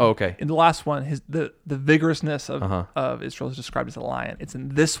last one. Oh, okay. In the last one, the vigorousness of Israel is described as a lion. It's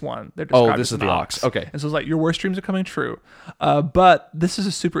in this one they're described as an ox. Okay. And so it's like, your worst dreams are coming true. But this is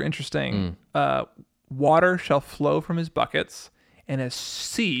a super interesting. Water shall flow from his buckets, and his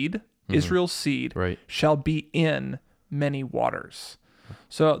seed, Israel's seed, shall be in many waters.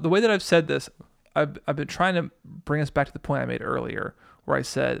 So the way that I've said this, I've been trying to bring us back to the point I made earlier, where I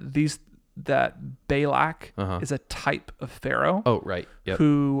said that Balak is a type of Pharaoh. Oh, right. Yep.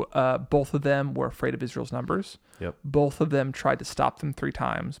 Who both of them were afraid of Israel's numbers. Yep. Both of them tried to stop them 3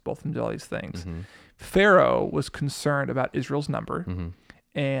 times. Both of them did all these things. Pharaoh was concerned about Israel's number,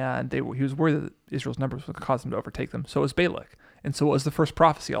 and he was worried that Israel's numbers would cause them to overtake them. So was Balak. And so what was the first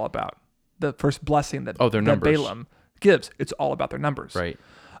prophecy all about? The first blessing that Balaam gives, it's all about their numbers. Right.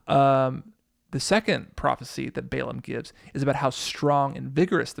 The second prophecy that Balaam gives is about how strong and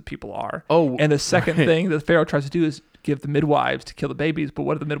vigorous the people are. Oh, and the second thing that Pharaoh tries to do is give the midwives to kill the babies. But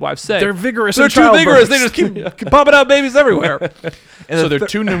what do the midwives say? They're vigorous. They're too vigorous. They just keep popping out babies everywhere. And so they're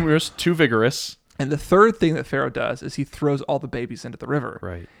too numerous, too vigorous. And the third thing that Pharaoh does is he throws all the babies into the river.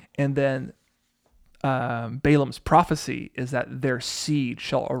 Right. And then Balaam's prophecy is that their seed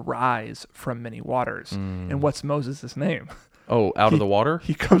shall arise from many waters. And what's Moses' name? Oh, out of the water?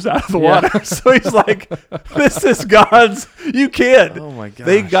 He comes out of the water. So he's like, this is God's. You can't. Oh my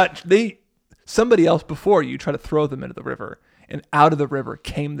gosh. Somebody else before you try to throw them into the river. And out of the river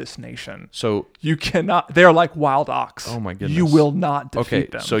came this nation. So you cannot. They're like wild ox. Oh my goodness. You will not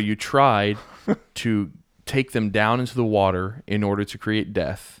defeat them. So you tried to take them down into the water in order to create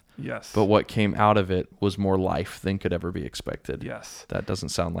death. Yes. But what came out of it was more life than could ever be expected. Yes. That doesn't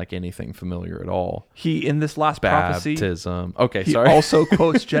sound like anything familiar at all. He, in this last prophecy, baptism. Okay, he sorry. also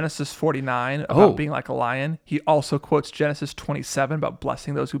quotes Genesis 49 about being like a lion. He also quotes Genesis 27 about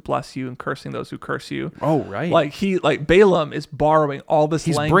blessing those who bless you and cursing those who curse you. Oh, right. Like Balaam is borrowing all this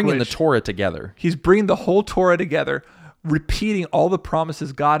language. He's bringing the Torah together. He's bringing the whole Torah together, repeating all the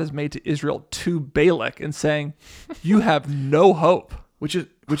promises God has made to Israel to Balak and saying, you have no hope. Which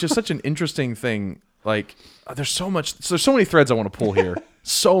is such an interesting thing. Like, there's so many threads I want to pull here.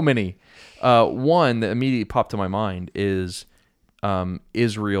 So many. One that immediately popped to my mind is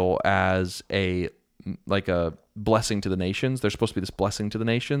Israel as a blessing to the nations. They're supposed to be this blessing to the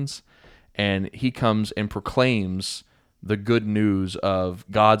nations. and he comes and proclaims the good news of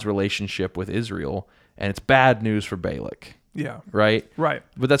God's relationship with Israel, and it's bad news for Balak. Yeah. Right? Right.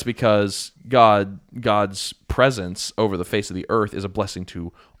 But that's because God's presence over the face of the earth is a blessing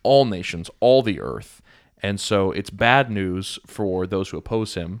to all nations, all the earth. And so it's bad news for those who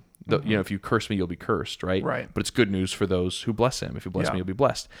oppose him. If you curse me, you'll be cursed, right? Right. But it's good news for those who bless him. If you bless me, you'll be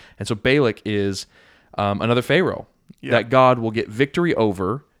blessed. And so Balak is another Pharaoh that God will get victory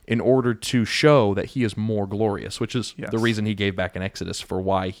over in order to show that he is more glorious, which is the reason he gave back in Exodus for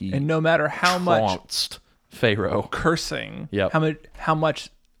why he and no matter how much Pharaoh cursing, how much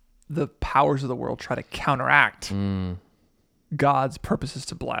the powers of the world try to counteract God's purposes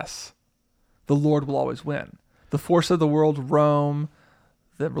to bless, the Lord will always win. The force of the world, Rome,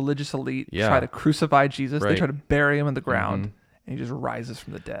 the religious elite try to crucify Jesus. They try to bury him in the ground. And he just rises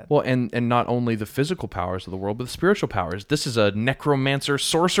from the dead. Well, and not only the physical powers of the world, but the spiritual powers. This is a necromancer,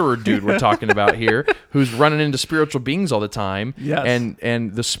 sorcerer dude we're talking about here, who's running into spiritual beings all the time. Yes.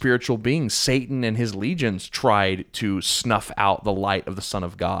 And the spiritual beings, Satan and his legions, tried to snuff out the light of the Son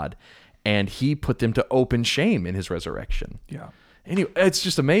of God. And he put them to open shame in his resurrection. Yeah. Anyway, it's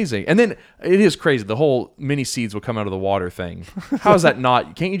just amazing. And then it is crazy. The whole many seeds will come out of the water thing. How is that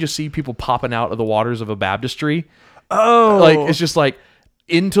not? Can't you just see people popping out of the waters of a baptistry? Oh, like it's just like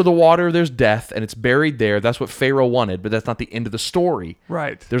into the water there's death and it's buried there. That's what Pharaoh wanted, but that's not the end of the story.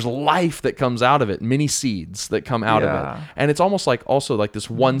 Right. There's life that comes out of it, many seeds that come out of it. And it's almost like also like this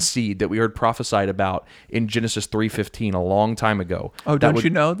one seed that we heard prophesied about in Genesis 3:15 a long time ago. Oh, don't you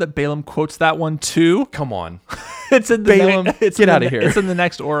know that Balaam quotes that one too? Come on. It's in the Balaam, get out of here. It's in the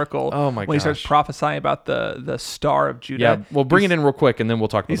next oracle. Oh my gosh. When he starts prophesying about the star of Judah. Yeah, well, bring it in real quick, and then we'll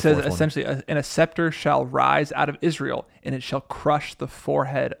talk about He says, essentially, and a scepter shall rise out of Israel, and it shall crush the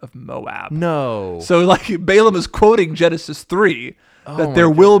forehead of Moab. No. So, like, Balaam is quoting Genesis 3, that there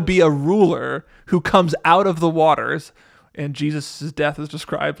will be a ruler who comes out of the waters, and Jesus' death is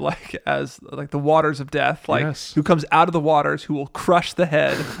described as the waters of death, who comes out of the waters, who will crush the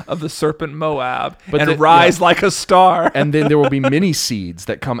head of the serpent Moab and rise like a star. And then there will be many seeds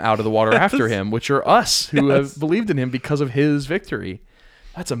that come out of the water after him, which are us who have believed in him because of his victory.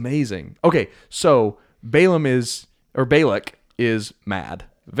 That's amazing. Okay, so Balak is mad,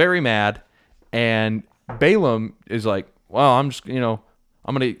 very mad, and Balaam is like, well, I'm just, I'm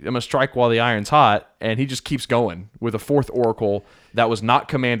gonna strike while the iron's hot, and he just keeps going with a fourth oracle that was not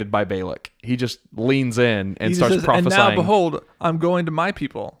commanded by Balak. He just leans in and starts prophesying. And now, behold, I'm going to my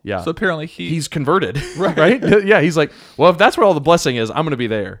people. Yeah. So apparently he's converted, right? Yeah. He's like, well, if that's where all the blessing is, I'm going to be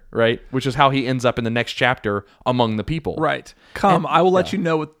there, right? Which is how he ends up in the next chapter among the people. Right. Come, I will let you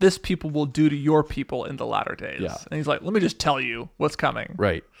know what this people will do to your people in the latter days. Yeah. And he's like, let me just tell you what's coming.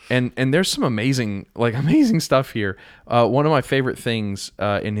 Right. And there's some amazing stuff here. One of my favorite things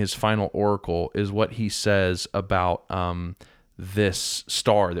in his final oracle is what he says about this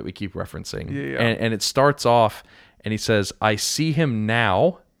star that we keep referencing. Yeah. And it starts off, and he says, I see him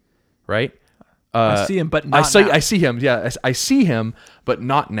now, right? I see him, but not now. I see him, yeah. I see him, but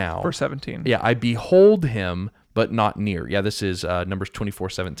not now. Verse 17. Yeah, I behold him, but not near. Yeah, this is Numbers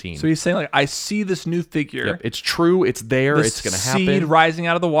 24:17. So he's saying, I see this new figure. Yep, it's true, it's there, it's going to happen. Seed rising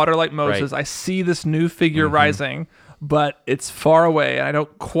out of the water like Moses. Right. I see this new figure rising, but it's far away, and I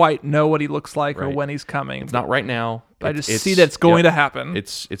don't quite know what he looks like or when he's coming. It's not right now. But I just see that it's going to happen.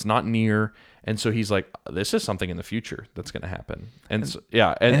 It's not near. And so he's like, this is something in the future that's going to happen. And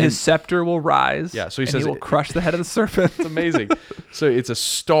his scepter will rise. Yeah, so he says he will crush the head of the serpent. It's amazing. So it's a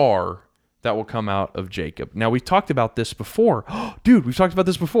star that will come out of Jacob. Now, we've talked about this before. Dude, we've talked about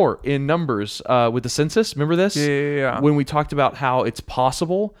this before in Numbers with the census. Remember this? Yeah. When we talked about how it's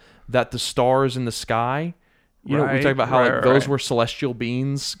possible that the stars in the sky, we talked about how those were celestial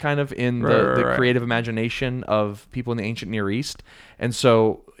beings kind of in the creative imagination of people in the ancient Near East. And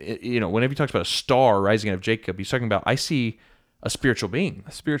so, whenever he talks about a star rising out of Jacob, he's talking about, I see a spiritual being.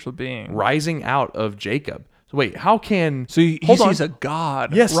 A spiritual being. Rising out of Jacob. So wait, how can... So he sees a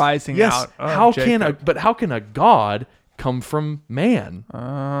God rising out of Jacob. How can a God come from man?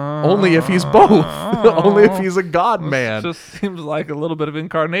 Only if he's both. Only if he's a God man. It just seems like a little bit of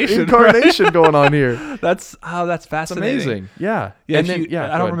incarnation. Going on here. That's fascinating. It's amazing. Yeah. Yeah. And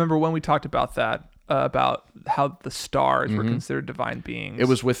I don't remember when we talked about that. About how the stars were considered divine beings. It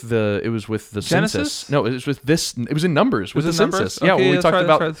was with the Genesis? census. No, it was with this. It was in Numbers with the census. Okay, yeah, when we talked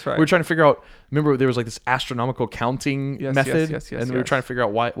about. That's right. We were trying to figure out. Remember, there was like this astronomical counting method, and we were trying to figure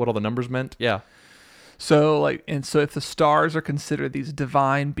out what all the numbers meant. Yeah. So if the stars are considered these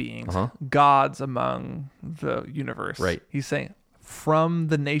divine beings, gods among the universe, right? He's saying, from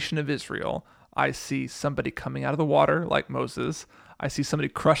the nation of Israel, I see somebody coming out of the water like Moses. I see somebody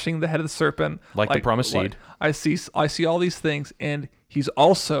crushing the head of the serpent, like the promised seed. I see all these things, and he's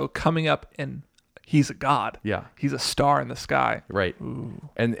also coming up, and he's a god. Yeah, he's a star in the sky. Right. Ooh.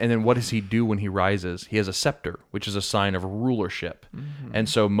 And then what does he do when he rises? He has a scepter, which is a sign of rulership. Mm-hmm. And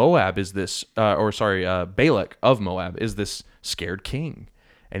so Moab is this, Balak of Moab is this scared king.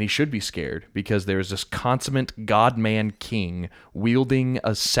 And he should be scared because there's this consummate God-man king wielding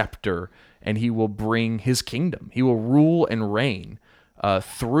a scepter, and he will bring his kingdom. He will rule and reign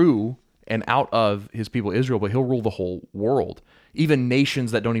through and out of his people Israel, but he'll rule the whole world. Even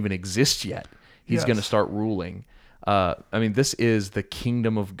nations that don't even exist yet, he's going to start ruling. This is the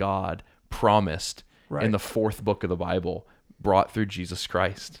kingdom of God promised in the fourth book of the Bible, brought through Jesus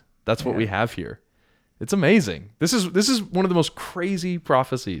Christ. That's what we have here. It's amazing. This is one of the most crazy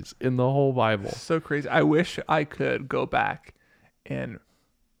prophecies in the whole Bible. So crazy. I wish I could go back and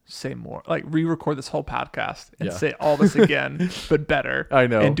say more, like re-record this whole podcast and say all this again, but better. I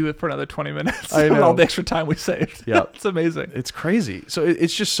know. And do it for another 20 minutes. I know. All the extra time we saved. Yeah. It's amazing. It's crazy. So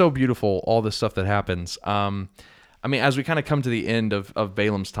it's just so beautiful, all this stuff that happens. As we kind of come to the end of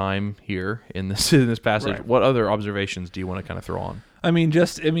Balaam's time here in this passage, what other observations do you want to kind of throw on? We've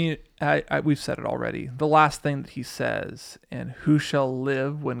said it already. The last thing that he says, and who shall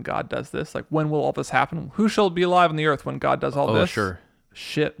live when God does this? Like, when will all this happen? Who shall be alive on the earth when God does all this? Sure.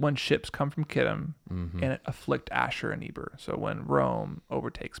 When ships come from Kittim and it afflict Asher and Eber. So when Rome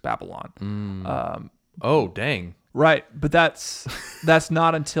overtakes Babylon. Dang. Right, but that's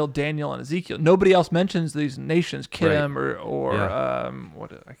not until Daniel and Ezekiel. Nobody else mentions these nations, Kittim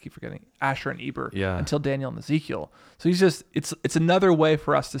I keep forgetting, Asher and Eber, until Daniel and Ezekiel. So it's another way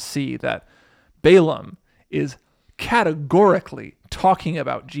for us to see that Balaam is categorically talking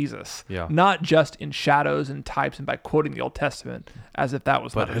about Jesus, not just in shadows and types and by quoting the Old Testament as if that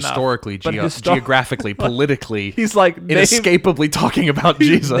was not enough. Historically, geographically, politically, he's like inescapably talking about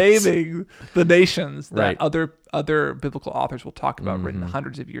Jesus, naming the nations that other biblical authors will talk about, written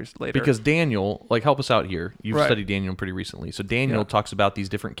hundreds of years later. Because Daniel, help us out here. You've studied Daniel pretty recently. So Daniel talks about these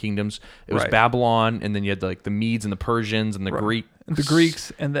different kingdoms. It was Babylon, and then you had the Medes and the Persians and the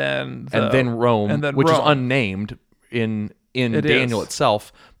Greeks, and then Rome, which is unnamed in Daniel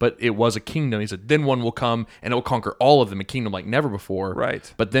itself, but it was a kingdom. He said, then one will come and it will conquer all of them, a kingdom like never before.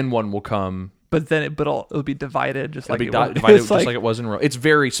 Right. But then one will come. But then it'll be divided just like it was in Rome. It's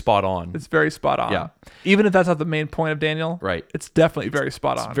very spot on. It's very spot on. Yeah. Even if that's not the main point of Daniel, it's definitely very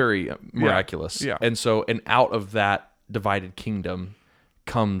spot on. It's very miraculous. Yeah. And so, out of that divided kingdom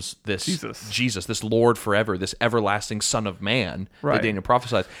comes this Jesus, this Lord forever, this everlasting Son of Man that Daniel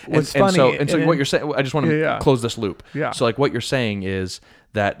prophesies. And so what you're saying, I just want to close this loop. Yeah. So what you're saying is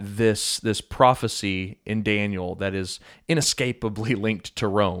that this prophecy in Daniel that is inescapably linked to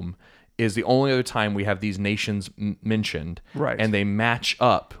Rome is the only other time we have these nations mentioned, and they match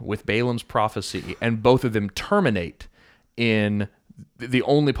up with Balaam's prophecy, and both of them terminate in the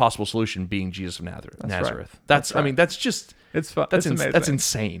only possible solution being Jesus of Nazareth. That's just... It's fun. That's amazing. That's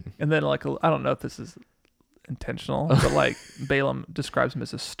insane. And then, I don't know if this is intentional, but Balaam describes him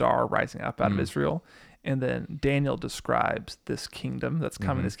as a star rising up out of Israel, and then Daniel describes this kingdom that's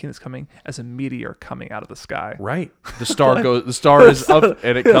coming. This kingdom is coming as a meteor coming out of the sky. Right. The star goes. The star is up,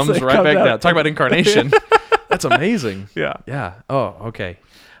 and it comes right back down. Talk about incarnation. That's amazing. Yeah. Yeah. Oh, okay.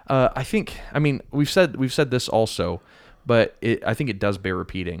 I think. We've said this also, but I think it does bear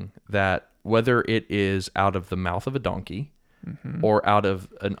repeating that whether it is out of the mouth of a donkey. Or out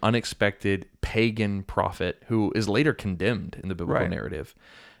of an unexpected pagan prophet who is later condemned in the biblical narrative.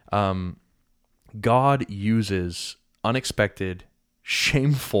 God uses unexpected,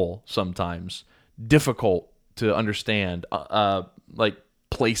 shameful, sometimes difficult to understand,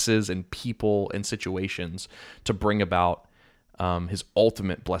 places and people and situations to bring about his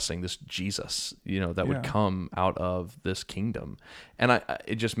ultimate blessing, this Jesus, that would come out of this kingdom. And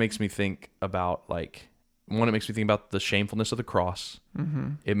it just makes me think about one, it makes me think about the shamefulness of the cross.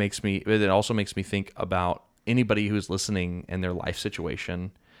 It also makes me think about anybody who's listening in their life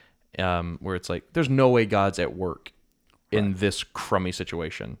situation, where it's there's no way God's at work in this crummy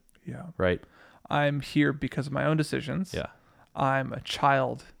situation. Yeah. Right. I'm here because of my own decisions. Yeah. I'm a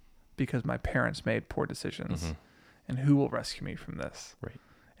child because my parents made poor decisions. And who will rescue me from this? Right.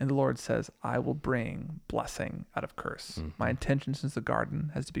 And the Lord says, I will bring blessing out of curse. My intention since the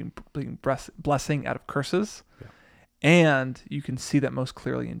garden has to be bring blessing out of curses. Yeah. And you can see that most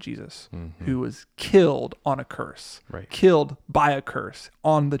clearly in Jesus, who was killed on a curse, killed by a curse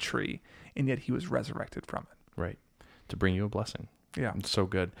on the tree, and yet he was resurrected from it. Right. To bring you a blessing. Yeah. It's so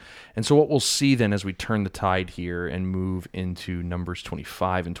good. And so what we'll see then as we turn the tide here and move into Numbers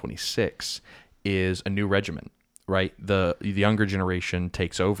 25 and 26 is a new regiment. right? The younger generation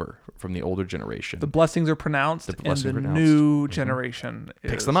takes over from the older generation. The blessings are pronounced, and the new generation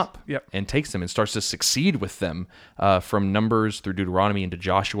picks them up and takes them and starts to succeed with them from Numbers through Deuteronomy into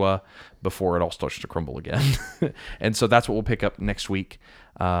Joshua before it all starts to crumble again. And so that's what we'll pick up next week.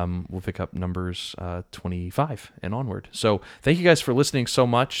 We'll pick up Numbers 25 and onward. So thank you guys for listening so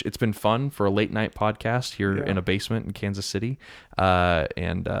much. It's been fun for a late night podcast here in a basement in Kansas City.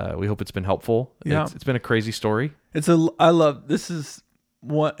 And we hope it's been helpful. Yeah. It's been a crazy story. This is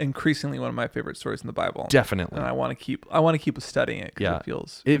increasingly one of my favorite stories in the Bible. Definitely. And I want to keep studying it because it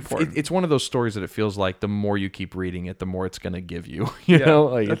feels important. It's one of those stories that it feels like the more you keep reading it, the more it's going to give you, you know,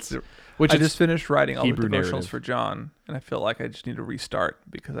 like I just finished writing all Hebrew the devotionals narrative for John, and I feel like I just need to restart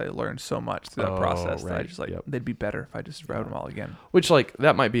because I learned so much through that process that I just they'd be better if I just wrote them all again. Which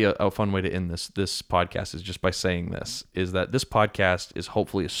that might be a fun way to end this podcast, is just by saying this, is that this podcast is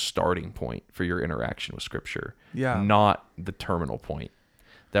hopefully a starting point for your interaction with Scripture, not the terminal point.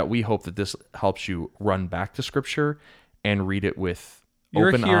 That we hope that this helps you run back to Scripture and read it with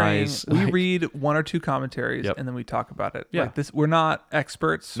open eyes. We read one or two commentaries and then we talk about it. Yeah. Like this, we're not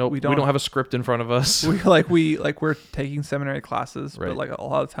experts. Nope, we don't have a script in front of us. We're taking seminary classes, but like a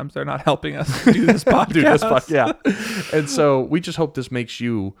lot of times they're not helping us do this podcast. And so we just hope this makes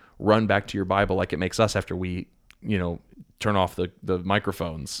you run back to your Bible like it makes us after we, turn off the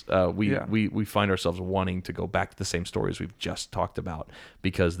microphones. We find ourselves wanting to go back to the same stories we've just talked about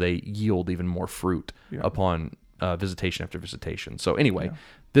because they yield even more fruit upon visitation after visitation. So anyway,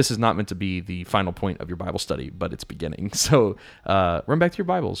 this is not meant to be the final point of your Bible study, but it's beginning. So run back to your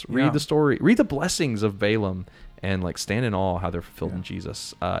Bibles, read the story, read the blessings of Balaam, and stand in awe how they're fulfilled in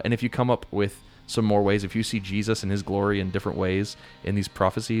Jesus. And if you come up with some more ways, if you see Jesus and his glory in different ways in these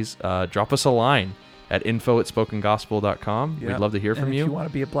prophecies, drop us a line at info@spokengospel.com. We'd love to hear from you. If you want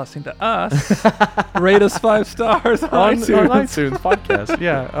to be a blessing to us, rate us 5 stars on iTunes podcast.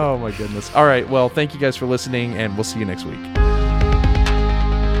 Yeah. Oh my goodness. All right. Well, thank you guys for listening, and we'll see you next week.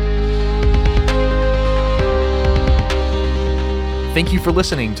 Thank you for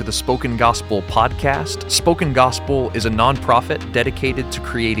listening to the Spoken Gospel podcast. Spoken Gospel is a nonprofit dedicated to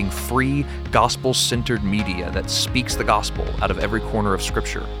creating free, gospel-centered media that speaks the gospel out of every corner of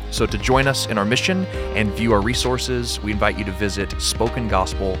Scripture. So to join us in our mission and view our resources, we invite you to visit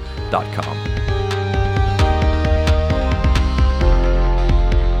spokengospel.com.